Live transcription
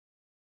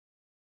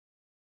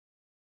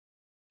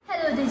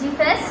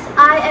DigiFest.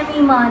 I am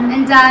Iman.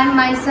 And I am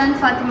my son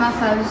Fatima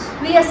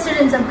Fauj. We are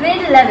students of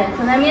grade 11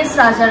 from MES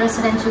Raja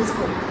Residential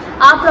School.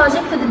 Our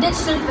project for the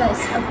Digital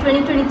Fest of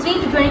 2023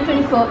 to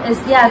 2024 is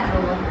the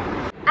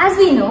Agri. As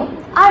we know,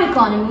 our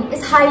economy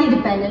is highly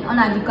dependent on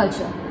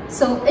agriculture,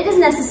 so it is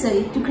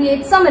necessary to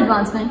create some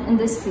advancement in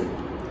this field.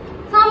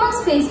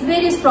 Farmers face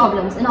various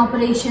problems in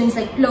operations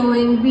like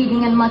ploughing,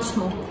 weeding and much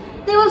more.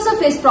 They also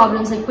face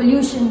problems like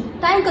pollution,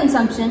 time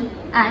consumption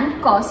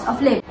and cost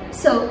of labor.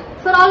 So,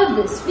 for all of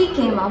this, we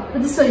came up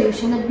with a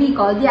solution that we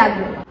call the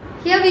Agri.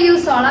 Here we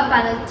use solar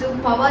panel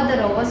to power the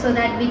rover so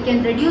that we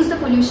can reduce the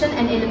pollution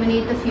and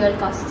eliminate the fuel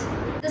costs.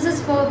 This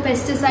is for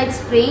pesticide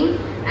spraying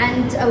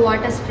and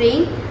water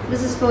spraying.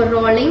 This is for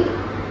rolling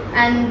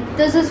and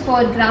this is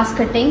for grass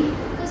cutting.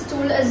 This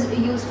tool is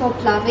used for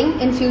ploughing.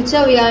 In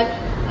future we are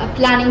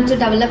planning to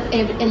develop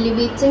an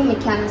elevating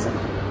mechanism.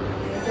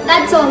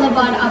 That's all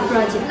about our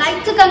project. I'd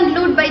like to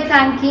conclude by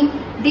thanking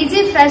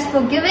DigiFest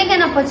for giving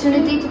an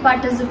opportunity to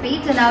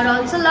participate, and I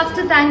would also love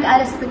to thank our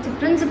respected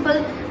principal,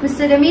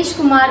 Mr. Ramesh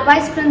Kumar,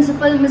 Vice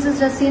Principal,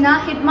 Mrs.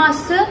 Rasina,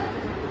 Headmaster,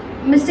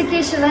 Mr.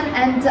 Keshavan,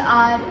 and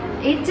our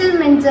ATL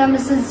mentor,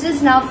 Mrs.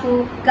 Jizna,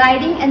 for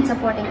guiding and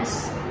supporting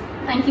us.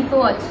 Thank you for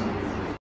watching.